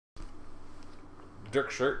Dirk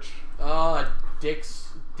Church. Oh, Dick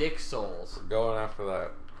Souls. We're going after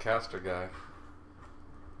that caster guy.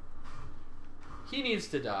 He needs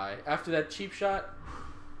to die after that cheap shot.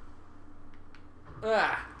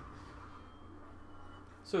 Ah.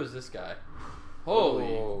 So is this guy. Holy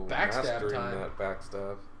backstab mastering time. that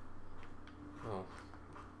backstab. Oh.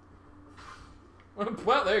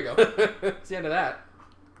 Well, there you go. That's the end of that.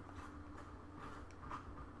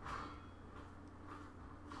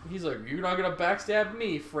 He's like, you're not gonna backstab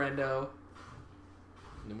me, friendo.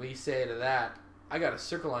 And we say to that, I got a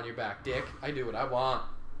circle on your back, dick. I do what I want.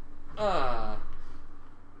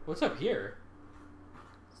 What's up here?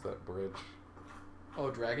 It's that bridge. Oh,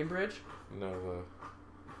 Dragon Bridge? No,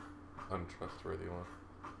 the untrustworthy one.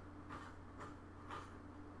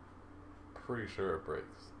 Pretty sure it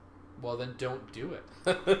breaks. Well, then don't do it.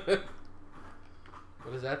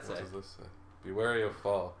 What does that say? What does this say? Be wary of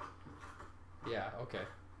fall. Yeah, okay.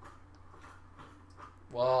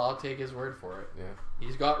 Well, I'll take his word for it. Yeah.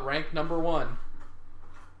 He's got rank number 1.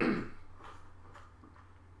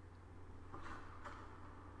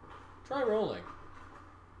 Try rolling.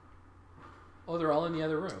 Oh, they're all in the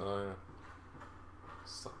other room. Oh, yeah.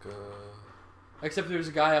 Sucker. Except there's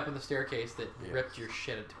a guy up on the staircase that Yes. ripped your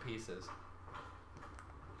shit into pieces.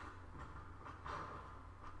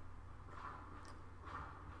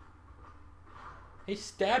 Hey,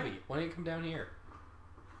 Stabby, why don't you come down here?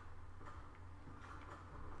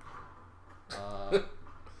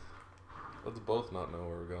 Let's both not know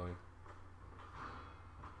where we're going.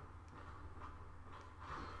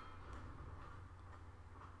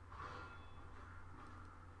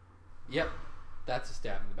 Yep, that's a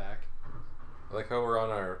stab in the back. I like how we're on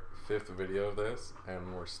our 5th video of this,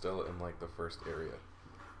 and we're still in, like, the first area.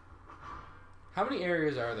 How many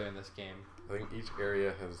areas are there in this game? I think each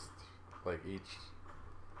area has, like, each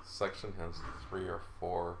section has 3 or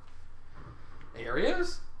 4.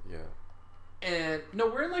 Areas? Yeah. And, no,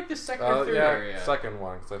 we're in, like, the second or third yeah, area. second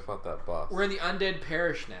one, because I fought that boss. We're in the Undead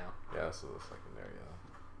Parish now. Yeah, this is the second area.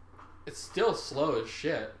 It's still slow as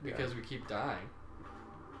shit, because we keep dying.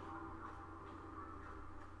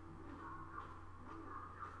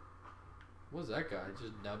 What was that guy?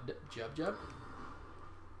 Just nubbed Jub?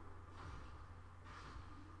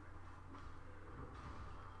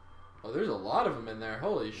 Oh, there's a lot of them in there.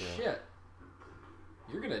 Holy shit.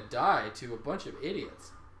 You're gonna die to a bunch of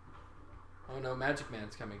idiots. Oh no, Magic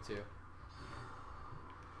Man's coming too.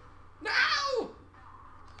 No!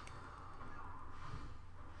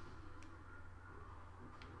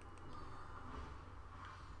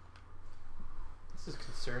 This is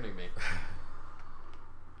concerning me.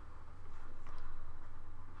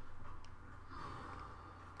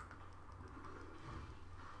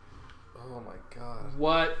 Oh my god.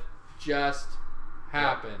 What just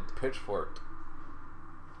happened? Pitchforked.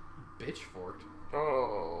 Bitchforked?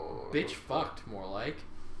 Oh. Bitch fucked, more like.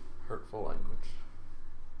 Hurtful language.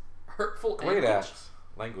 Hurtful Great language. axe.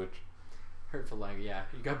 Language. Hurtful language, yeah.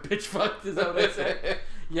 You got bitch fucked, is that what I said?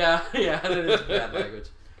 yeah, that is bad language.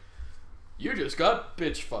 You just got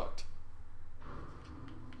bitch fucked.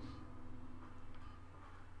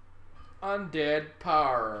 Undead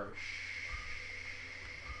power.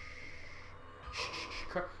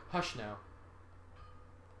 Hush now.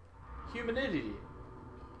 Humanity.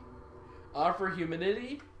 Offer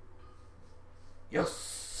humanity?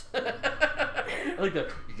 Yes! I like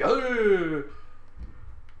that. Yeah!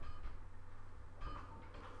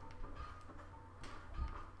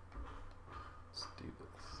 Let's do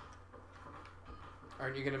this.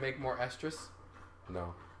 Aren't you going to make more estrus?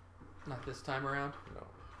 No. Not this time around? No.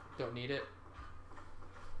 Don't need it?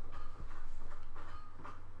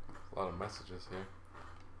 A lot of messages here.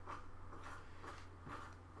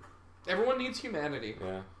 Everyone needs humanity.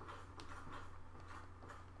 Yeah.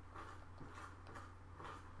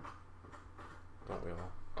 Don't we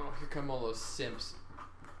all? Oh, here come all those simps.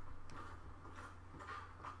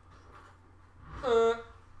 Bleh.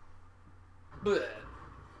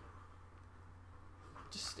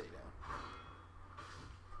 Just stay down.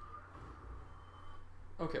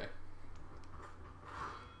 Okay.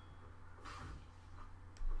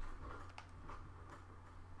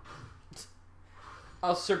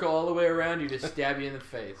 I'll circle all the way around you to stab you in the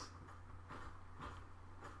face.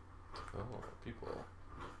 Oh, people.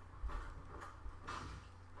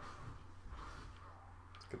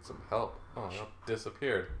 Let's get some help. Oh, it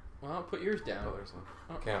disappeared. Well, put yours down. Oh, there's one.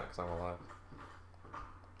 Oh. Can't because I'm alive.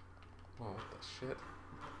 Oh, what the shit?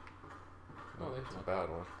 Oh, there's it's one. a bad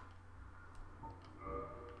one.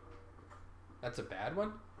 That's a bad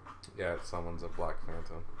one? Yeah, it summons a Black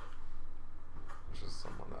Phantom. Which is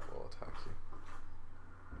someone that will attack you.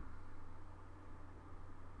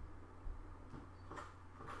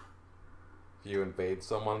 If you invade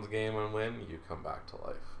someone's game and win, you come back to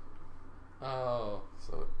life. Oh.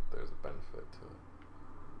 So there's a benefit to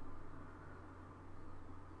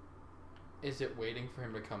it. Is it waiting for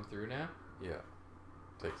him to come through now? Yeah.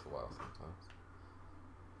 Takes a while sometimes.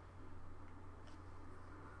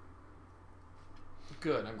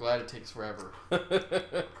 Good. I'm glad it takes forever.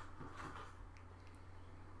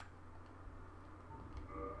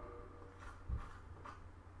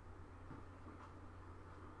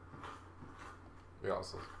 We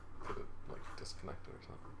also could have like disconnected or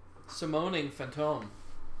something. Summoning Phantom.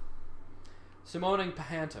 Summoning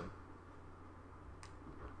Pahantom.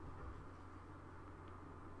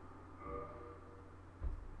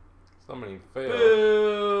 Somebody failed.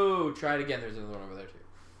 Boo! Try it again. There's another one over there too.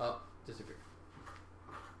 Oh, disappeared.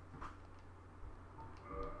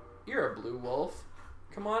 You're a blue wolf.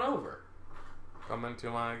 Come on over. Come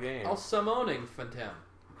into my game. I'll summoning Phantom.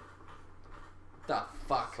 The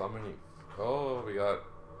fuck? Summoning. Oh, we got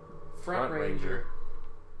Front Ranger.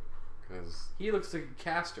 Because He looks like a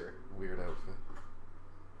caster. weird outfit.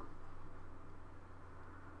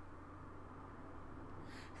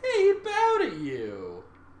 Hey, he bowed at you.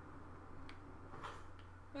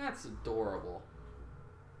 That's adorable.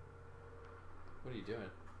 What are you doing?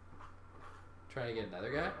 Trying to get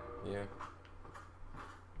another guy? Yeah.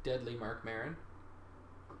 Deadly Mark Maron.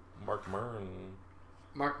 Mark Murn.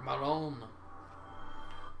 Mark Maron.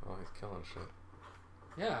 Oh, he's killing shit.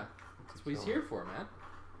 Yeah, that's what he's here for, man.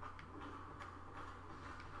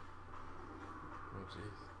 Oh,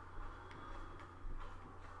 jeez.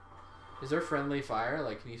 Is there friendly fire?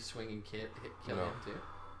 Like, can you swing and kill No. him too?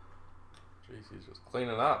 Jeez, he's just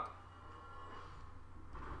cleaning up.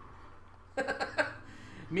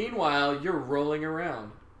 Meanwhile, you're rolling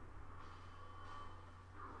around.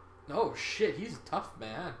 Oh shit, he's a tough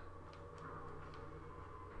man.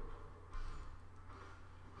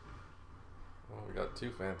 Well, we got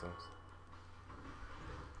 2 phantoms.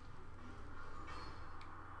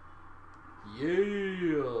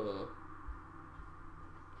 Yeah.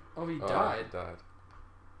 Oh, he died. He died.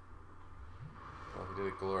 Well, he did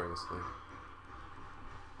it gloriously.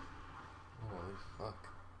 Holy fuck.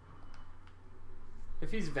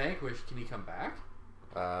 If he's vanquished, can he come back?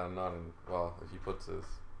 Not in. Well, if he puts his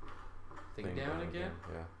Thing down again?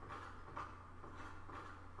 Yeah.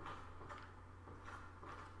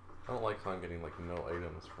 I don't like how I'm getting like no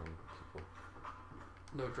items from people.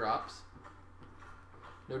 No drops?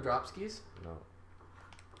 No drop skis? No.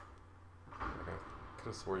 I could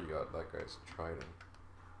have swore you got that guy's trident.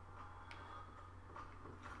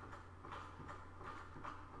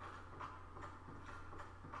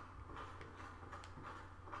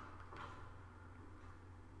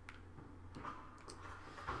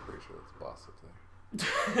 Pretty sure that's boss up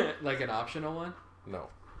there. Like an optional one? No.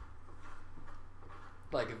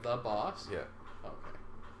 Like the boss? Yeah. Okay.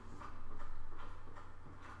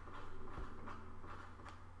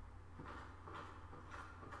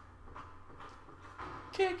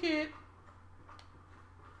 Kick it!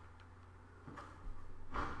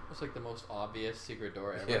 That's like the most obvious secret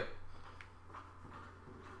door ever. Yeah.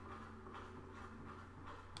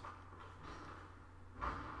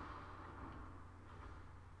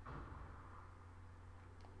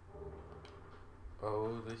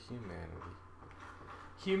 Oh, the humanity.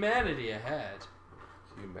 Humanity ahead.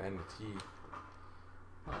 Humanity.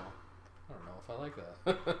 Oh, I don't know if I like that.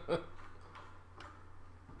 Do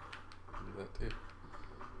that too.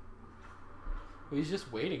 Well, he's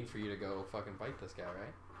just waiting for you to go fucking fight this guy,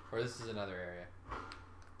 right? Or this is another area.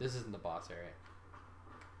 This isn't the boss area.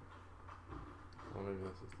 Well, maybe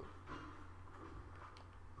this is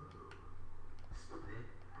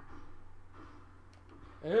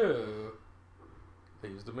the... Ooh. They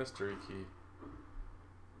used a mystery key.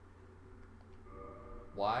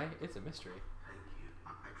 Why? It's a mystery.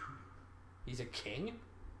 He's a king?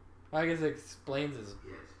 I guess it explains his...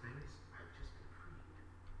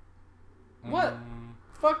 What?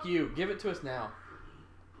 Fuck you. Give it to us now.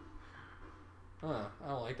 Huh. I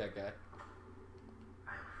don't like that guy.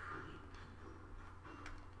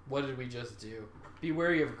 What did we just do? Be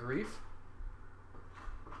wary of grief?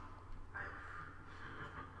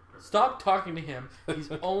 Stop talking to him. He's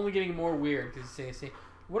only getting more weird because he's saying,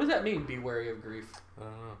 what does that mean, be wary of grief? I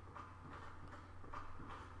don't know.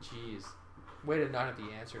 Jeez. Way to not have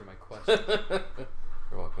the answer to my question.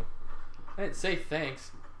 You're welcome. I didn't say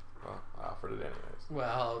thanks. Well, I offered it anyways.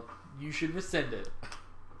 Well, you should rescind it.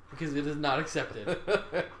 Because it is not accepted.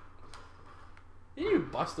 Didn't you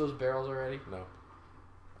bust those barrels already? No.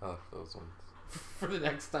 I left those ones. For the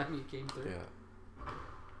next time you came through? Yeah.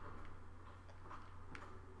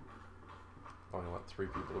 I only want 3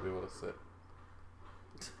 people to be able to sit.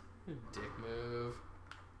 Dick move.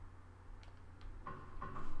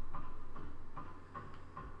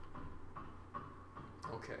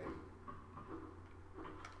 Okay.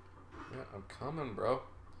 Yeah, I'm coming, bro.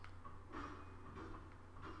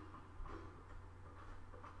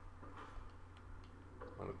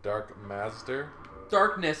 On a dark Mazda.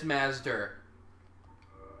 Darkness Mazda.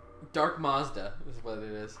 Dark Mazda is what it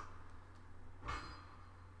is.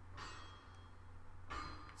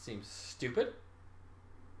 Seems stupid.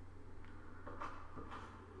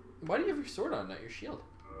 Why do you have your sword on, not your shield?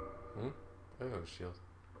 I have a shield.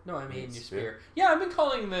 No, I mean your spear. Yeah, I've been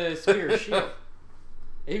calling the spear a shield.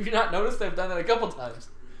 Have you not noticed? I've done that a couple times.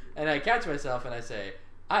 And I catch myself and I say,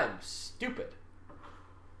 I'm stupid.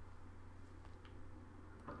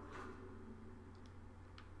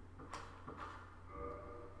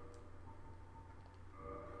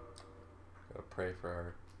 Gotta pray for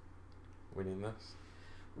our winning this.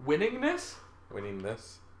 Winningness? Winning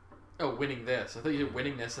this. Oh, winning this. I thought you said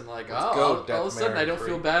winningness and like, Let's oh, go, all of a sudden I don't free.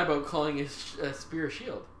 feel bad about calling a spear a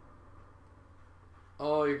shield.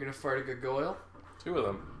 Oh, you're gonna fart a gargoyle? 2 of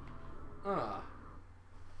them. Ah.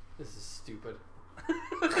 This is stupid.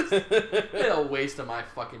 A waste of my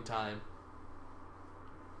fucking time.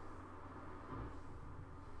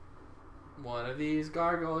 One of these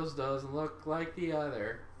gargoyles doesn't look like the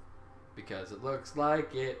other because it looks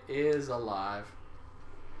like it is alive.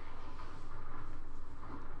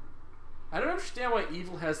 I don't understand why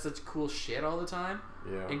evil has such cool shit all the time,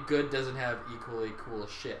 and good doesn't have equally cool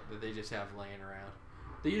shit that they just have laying around.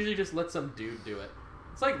 They usually just let some dude do it.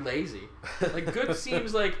 It's like lazy. Like good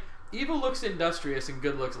seems like evil looks industrious and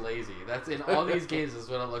good looks lazy. That's in all these games is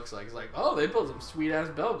what it looks like. It's like, oh, they built some sweet ass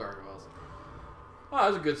bell gargoyles. Oh, that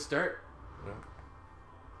was a good start. Yeah.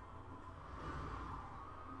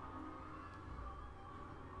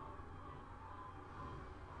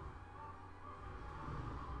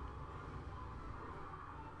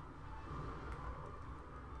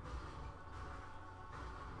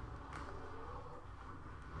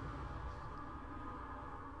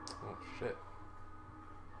 Oh shit.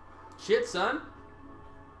 Shit, son.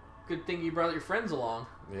 Good thing you brought your friends along.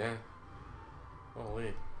 Yeah.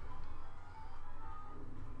 Holy.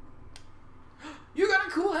 You got a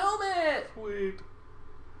cool helmet! Sweet.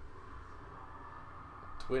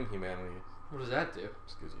 Twin humanity. What does that do?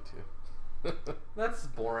 Just gives you 2. That's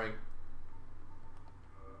boring.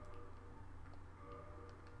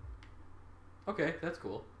 Okay, that's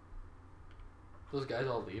cool. Those guys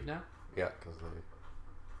all leave now? Yeah, because they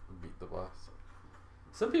beat the boss.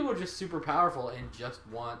 Some people are just super powerful and just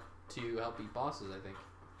want to help beat bosses, I think.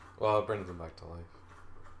 Well, it brings them back to life.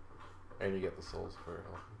 And you get the souls for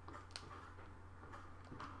helping.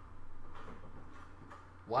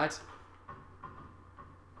 What?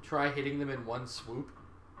 Try hitting them in one swoop?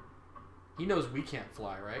 He knows we can't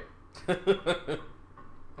fly, right?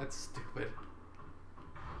 That's stupid.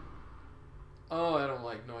 Oh, I don't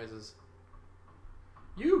like noises.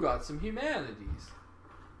 You got some humanities.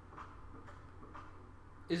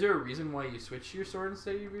 Is there a reason why you switched your sword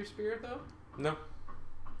instead of your spear, though? No.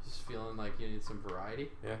 Just feeling like you need some variety?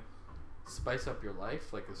 Yeah. Spice up your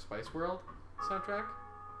life, like the Spice World soundtrack?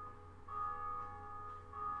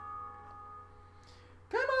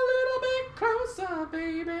 Come a little bit closer,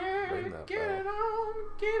 baby. Get it on,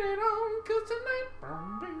 'cause tonight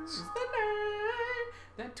is the night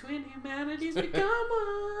that twin humanities become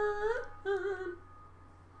one.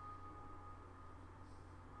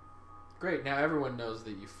 Great, now everyone knows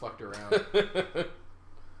that you fucked around.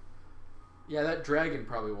 Yeah, that dragon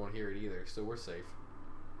probably won't hear it either, so we're safe.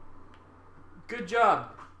 Good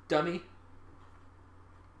job, dummy.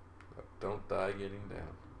 Don't die getting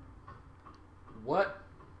down. What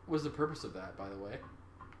was the purpose of that, by the way?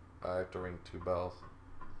 I have to ring 2 bells.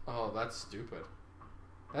 Oh, that's stupid.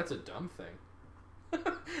 That's a dumb thing.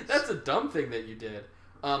 That's a dumb thing that you did.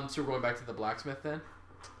 So we're going back to the blacksmith then?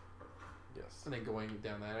 Yes. And then going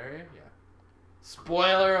down that area? Yeah.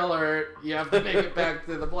 Spoiler alert! You have to make it back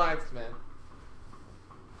to the blacksmith.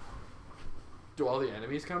 Do all the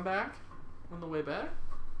enemies come back on the way back?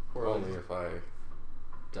 Or only if I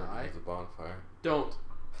die? use a bonfire. Don't.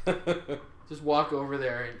 Just walk over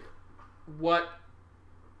there and... What?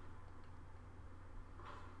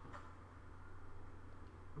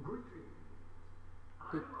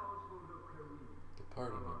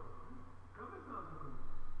 Pardon me.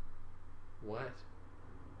 What?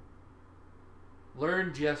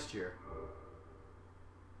 Learn gesture.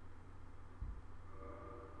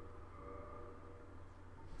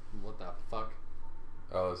 What the fuck?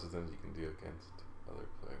 Oh, this is things you can do against other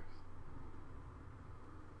players.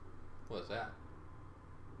 What is that?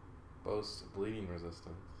 Boasts bleeding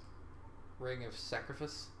resistance. Ring of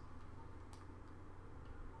Sacrifice?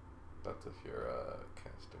 That's if you're a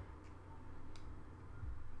caster.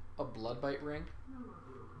 A blood bite ring?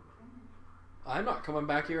 I'm not coming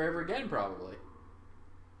back here ever again, probably.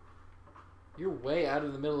 You're way out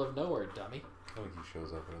in the middle of nowhere, dummy. I think he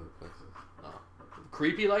shows up in other places. Oh.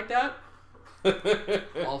 Creepy like that?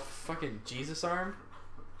 All fucking Jesus armed?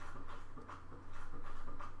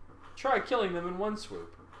 Try killing them in one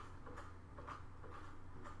swoop.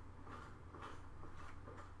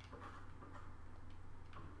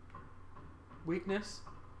 Weakness?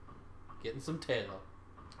 Getting some tail.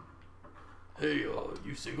 Hey,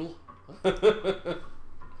 you single? It's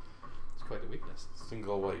quite a weakness.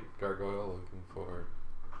 Single white gargoyle looking for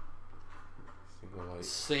single white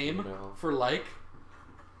Same female. for like.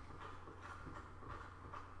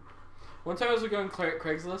 One time I was on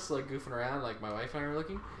Craigslist, like goofing around, like my wife and I were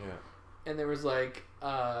looking. Yeah. And there was like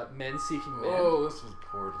men seeking men. Oh, this was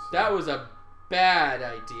poor decision. That was a bad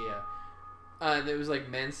idea. And it was like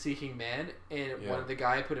men seeking men, and one of the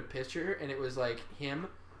guy put a picture, and it was like him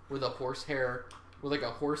with a horsehair, with like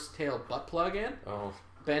a horsetail butt plug in. Oh.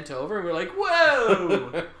 Bent over, and we're like,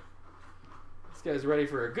 whoa! This guy's ready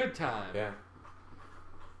for a good time. Yeah.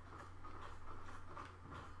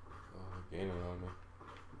 Oh, gaining on me.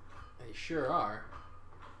 They sure are.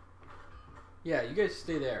 Yeah, you guys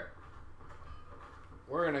stay there.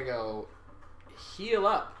 We're gonna go heal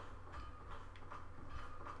up.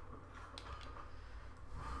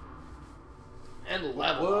 And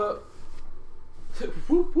level up.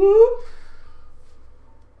 Whoop whoop.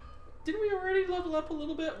 Didn't we already level up a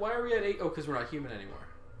little bit? Why are we at 8? Oh, because we're not human anymore.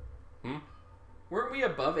 Hmm? Weren't we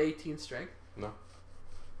above 18 strength? No.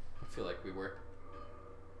 I feel like we were.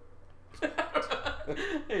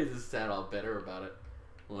 He just sound all bitter about it.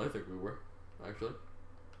 Well, I think we were, actually.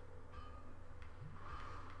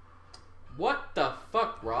 What the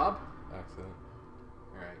fuck, Rob? Accident.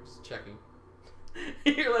 Alright, just checking.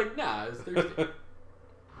 You're like, nah, I was thirsty.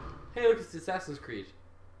 Hey, look, it's Assassin's Creed.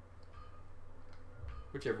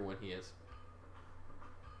 Whichever one he is.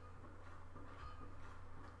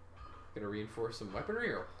 Gonna reinforce some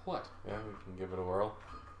weaponry or what? Yeah, we can give it a whirl.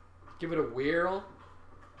 Give it a whirl.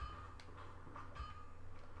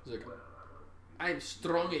 He's like, I'm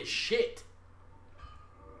strong as shit.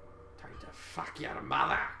 Time to fuck your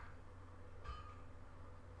mother.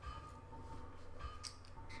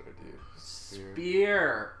 Should I do spear?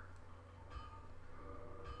 Spear.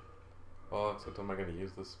 Well, except am I going to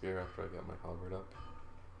use the spear after I get my halberd up?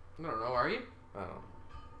 I don't know, are you? I don't know.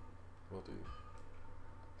 We'll do.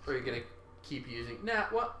 Or are you gonna keep using... Nah,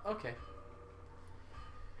 well, okay.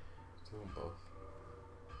 Do them both.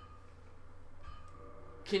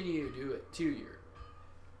 Can you do it to your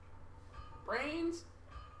brains?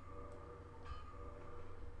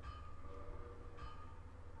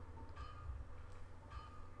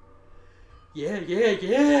 Yeah, yeah,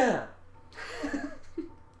 yeah!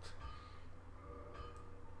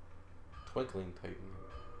 Twinkling Titan.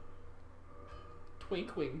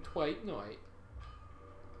 Twinkling twite night.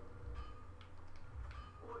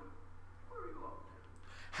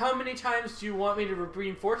 How many times do you want me to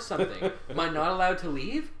reinforce something? Am I not allowed to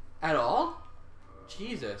leave? At all?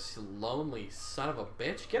 Jesus, you lonely son of a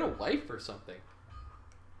bitch. Get a wife or something.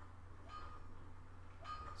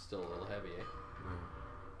 Still a little heavy, eh?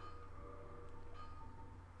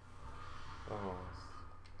 Yeah. Oh.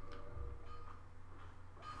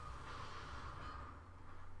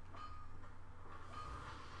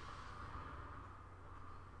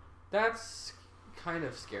 That's kind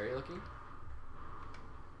of scary looking.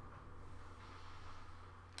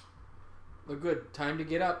 Well, good. Time to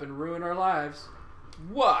get up and ruin our lives.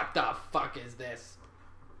 What the fuck is this?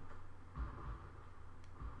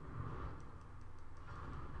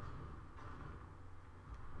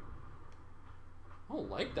 I don't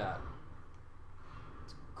like that.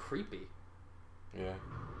 It's creepy. Yeah.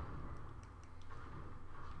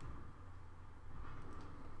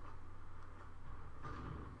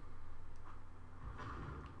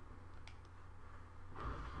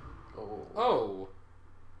 Oh. Oh.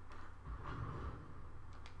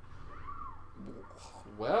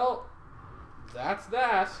 Well, that's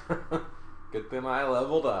that. Good thing I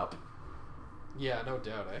leveled up. Yeah, no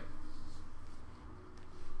doubt, eh?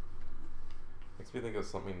 Makes me think of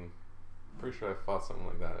something. Pretty sure I fought something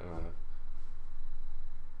like that in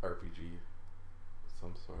a RPG of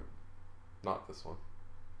some sort. Not this one,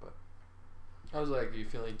 but. I was like, are you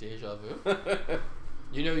feeling deja vu?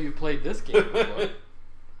 You know you played this game before.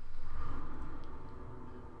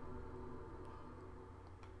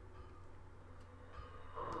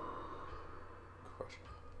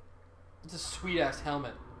 It's a sweet ass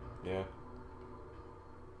helmet. Yeah.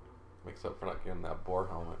 Makes up for not getting that boar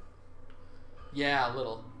helmet. Yeah, a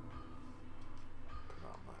little.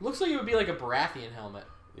 Looks like it would be like a Baratheon helmet.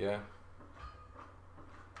 Yeah.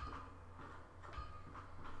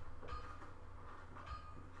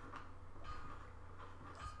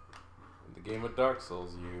 In the game of Dark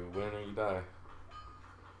Souls, you win or you die.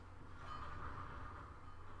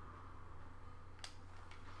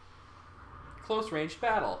 Close range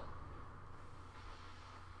battle.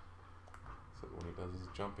 Except when he does his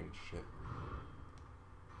jumping shit.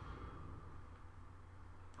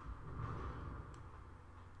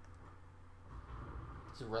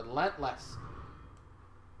 It's relentless.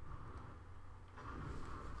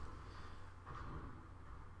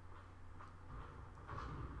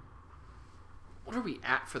 What are we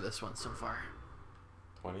at for this one so far?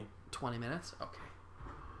 20? 20 minutes? Okay.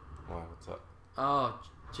 Wow, what's up? Oh,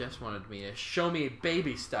 Jess wanted me to show me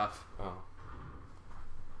baby stuff. Oh.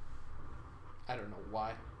 I don't know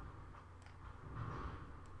why.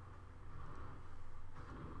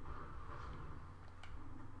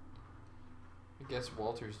 I guess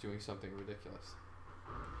Walter's doing something ridiculous.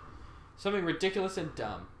 Something ridiculous and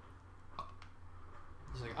dumb.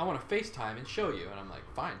 He's like, I want to FaceTime and show you. And I'm like,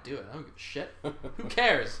 fine, do it. I don't give a shit. Who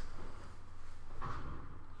cares? The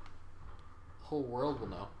whole world will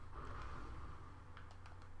know.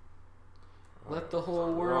 Let the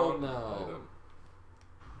whole world know.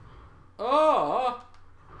 Oh!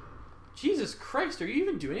 Jesus Christ, are you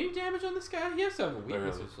even doing any damage on this guy? He has to have a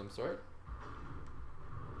weakness of some sort.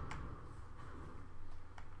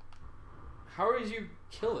 How did you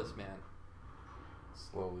kill this man?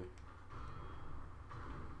 Slowly.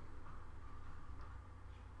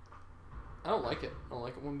 I don't like it. I don't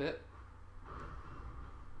like it one bit.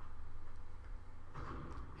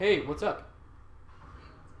 Hey, what's up?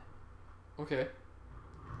 Okay.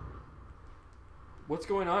 What's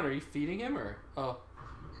going on? Are you feeding him or? Oh.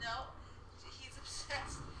 No, he's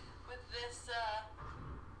obsessed with this,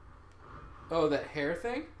 Oh, that hair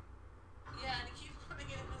thing? Yeah, and he keeps putting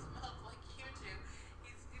it in his mouth like you do.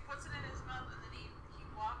 He puts it in his mouth and then he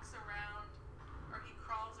walks around, or he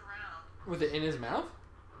crawls around. With it in his mouth?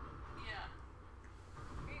 Yeah.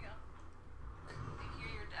 Here you go. You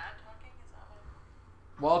hear your dad talking? Is that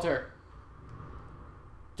what? Walter.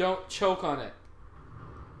 Don't choke on it.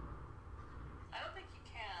 I don't think you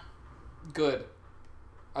can. Good.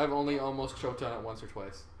 I've only almost choked on it once or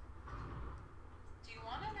twice. Do you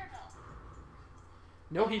want it or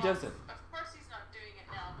No, no? he doesn't. Of course he's not doing it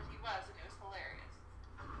now, but he was, and it was hilarious.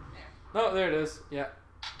 There. Oh, there it is. Yeah.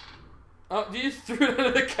 Oh, you just threw it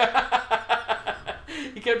under the car.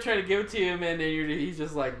 He kept trying to give it to him, and then he's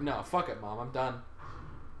just like, no, fuck it, Mom. I'm done.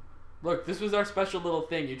 Look, this was our special little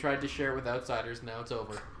thing. You tried to share it with outsiders. Now it's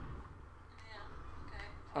over. Yeah, okay.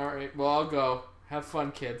 Alright, well, I'll go. Have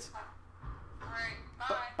fun, kids. Alright,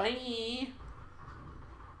 bye. Bye.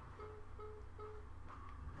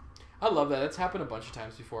 I love that. It's happened a bunch of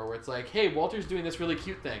times before where it's like, hey, Walter's doing this really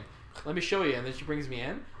cute thing. Let me show you. And then she brings me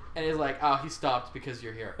in. And it's like, oh, he stopped because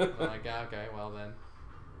you're here. I'm like, ah, okay, well then.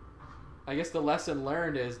 I guess the lesson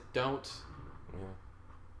learned is don't. Yeah.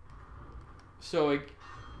 So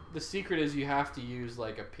the secret is you have to use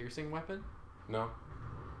like a piercing weapon. No.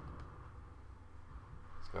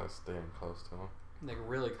 Just gotta stay in close to him. Like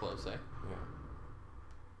really close, eh? Yeah.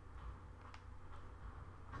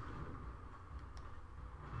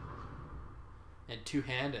 And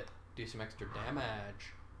two-hand it. Do some extra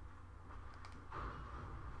damage.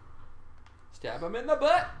 Stab him in the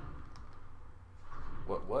butt.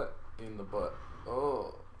 What? In the butt.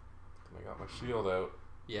 Oh. I got my shield out.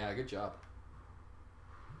 Yeah, good job.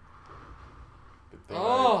 Good thing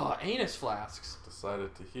Oh, anus flasks. I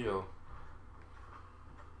decided to heal.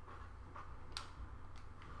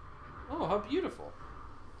 Oh, how beautiful.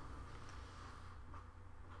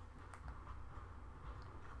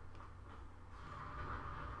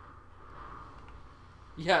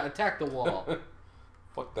 Yeah, attack the wall.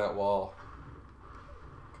 Fuck that wall.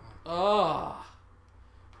 Oh.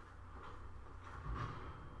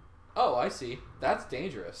 Oh, I see. That's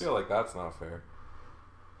dangerous. I feel like that's not fair.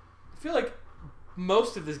 I feel like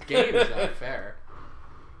most of this game is not fair.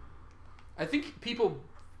 I think people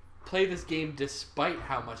play this game despite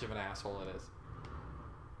how much of an asshole it is.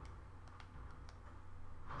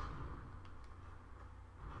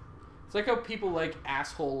 It's like how people like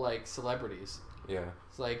asshole like celebrities. Yeah.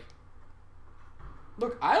 It's like,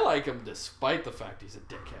 look, I like him despite the fact he's a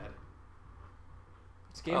dickhead.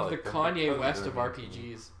 This game's like the him Kanye because West they're of mean to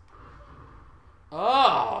me. RPGs.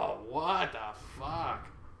 Oh, what the fuck?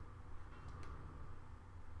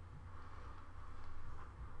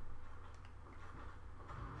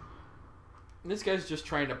 And this guy's just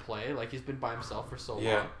trying to play, like he's been by himself for so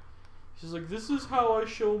long. He's like, this is how I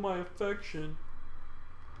show my affection.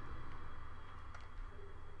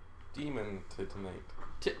 Demon Titanite.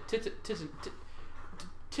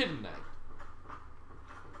 Titanite.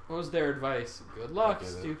 What was their advice? Good luck,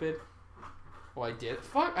 stupid. Oh, I did.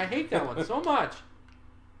 Fuck, I hate that one so much.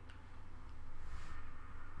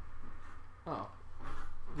 Oh.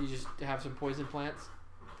 You just have some poison plants?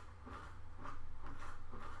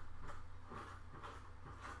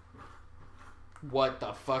 What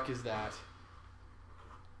the fuck is that?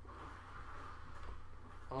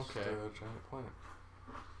 Okay. Just a giant plant.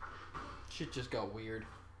 Shit just got weird.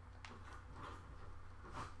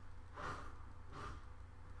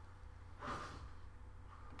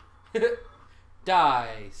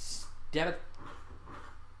 Die. Stab it.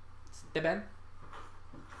 Steben.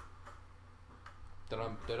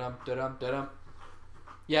 Da-dum, da-dum, da-dum, da-dum.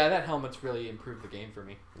 Yeah, that helmet's really improved the game for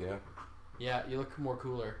me. Yeah. Yeah, you look more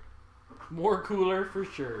cooler. More cooler for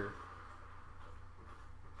sure.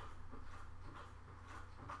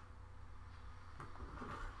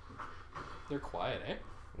 They're quiet, eh?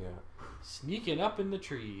 Yeah. Sneaking up in the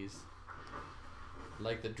trees.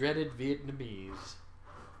 Like the dreaded Vietnamese.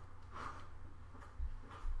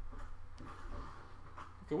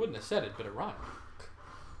 I wouldn't have said it, but it rhymed.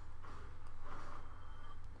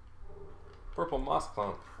 Purple moss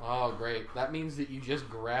clump. Oh, great. That means that you just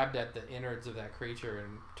grabbed at the innards of that creature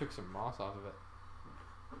and took some moss off of it.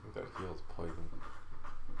 I think that heals poison.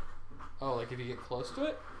 Oh, like if you get close to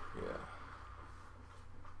it? Yeah.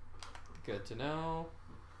 Good to know.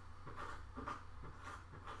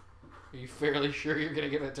 Are you fairly sure you're going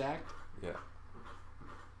to get attacked? Yeah.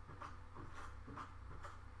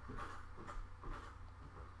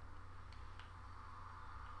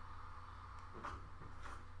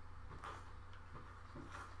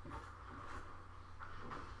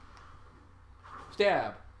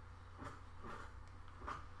 Stab.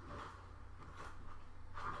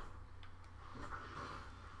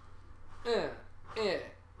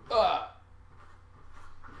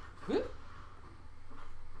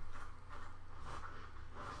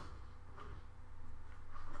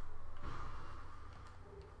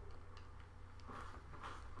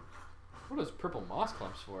 What is purple moss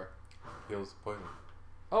clumps for? Heals poison.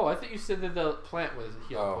 Oh, I thought you said that the plant was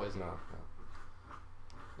healing poison. No.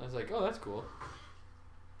 I was like, oh, that's cool.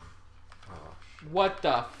 Oh, shit. What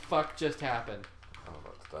the fuck just happened? I'm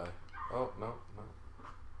about to die. Oh, no.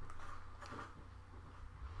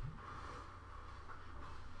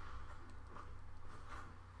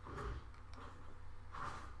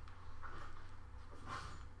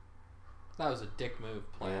 That was a dick move,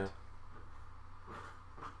 plant. Yeah.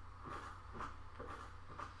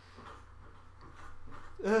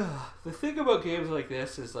 The thing about games like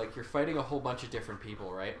this is like you're fighting a whole bunch of different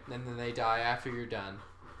people, right? And then they die after you're done.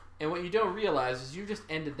 And what you don't realize is you just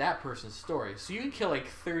ended that person's story. So you can kill like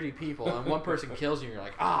 30 people and one person kills you and you're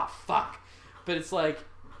like, ah, fuck. But it's like,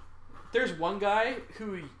 there's one guy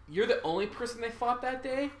who you're the only person they fought that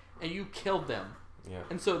day and you killed them. Yeah.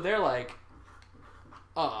 And so they're like,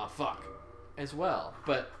 ah, fuck, as well.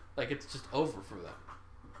 But like it's just over for them.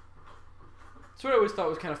 That's what I always thought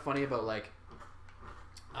was kind of funny about like,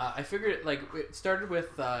 I figured it, like it started with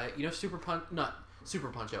you know not Super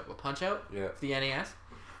Punch Out, but Punch Out. Yeah. For the NES.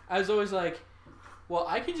 I was always like, well,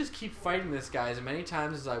 I can just keep fighting this guy as many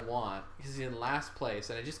times as I want because he's in last place,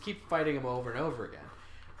 and I just keep fighting him over and over again.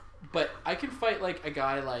 But I can fight like a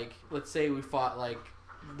guy like, let's say we fought like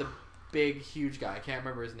the big huge guy. I can't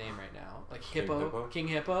remember his name right now. Like King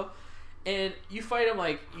Hippo. And you fight him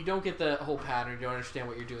like, you don't get the whole pattern, you don't understand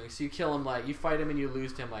what you're doing. So you kill him like, you fight him and you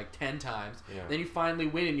lose to him like 10 times. Yeah. Then you finally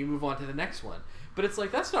win and you move on to the next one. But it's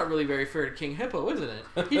like, that's not really very fair to King Hippo, isn't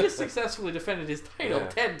it? He just successfully defended his title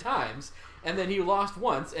 10 times, and then he lost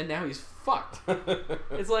once, and now he's fucked.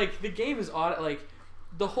 It's like, the game is odd, like,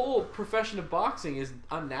 the whole profession of boxing is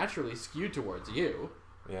unnaturally skewed towards you.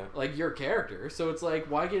 Yeah. Like, your character. So it's like,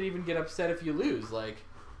 why even get upset if you lose? Like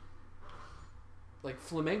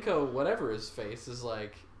Flamenco, whatever his face, is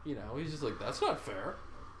like, you know, he's just like, that's not fair.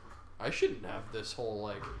 I shouldn't have this whole,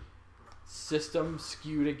 like, system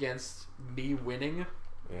skewed against me winning.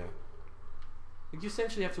 Yeah. Like, you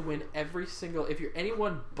essentially have to win every single... If you're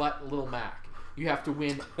anyone but Little Mac, you have to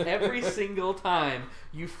win every single time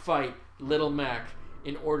you fight Little Mac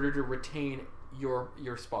in order to retain your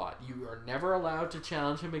spot. You are never allowed to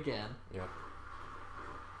challenge him again. Yeah.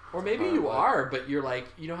 Or maybe you are, but you're like...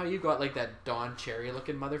 You know how you got, like, that Don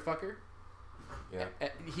Cherry-looking motherfucker? Yeah.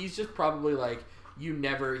 He's just probably, like... He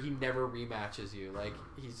never rematches you. Like,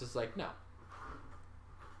 he's just like, no.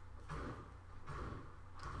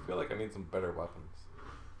 I feel like I need some better weapons.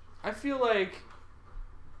 I feel like...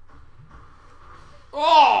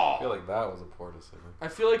 Oh! I feel like that was a poor decision. I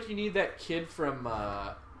feel like you need that kid from,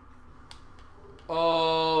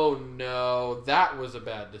 Oh no, that was a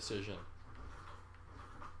bad decision.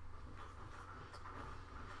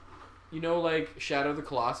 You know, like Shadow of the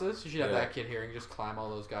Colossus? You should have that kid here and just climb all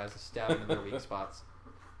those guys and stab them in their weak spots.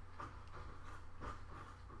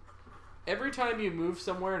 Every time you move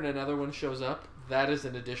somewhere and another one shows up, that is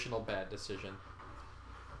an additional bad decision.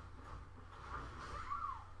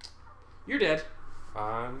 You're dead.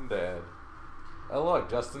 I'm dead. Oh look,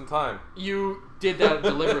 just in time. You did that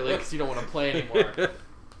deliberately because you don't want to play anymore.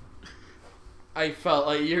 I felt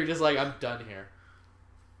like you're just like, I'm done here.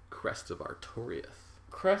 Crest of Artorias.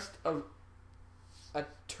 Crest of a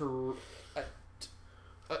taco.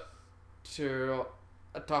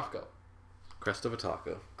 Crest of a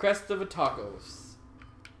taco. Crest of a tacos.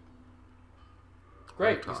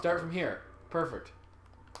 Great, we start from here. Perfect.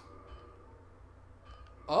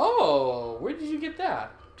 Oh, where did you get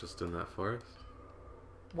that? Just in that forest.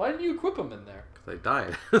 Why didn't you equip them in there? Because I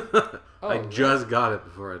died. Oh, I just got it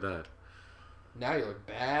before I died. Now you look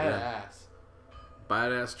badass.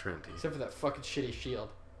 Badass Trenty. Except for that fucking shitty shield.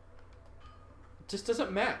 It just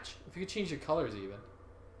doesn't match. If you could change the colors even.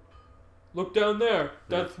 Look down there.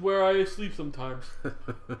 That's where I sleep sometimes.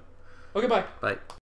 Okay, bye. Bye.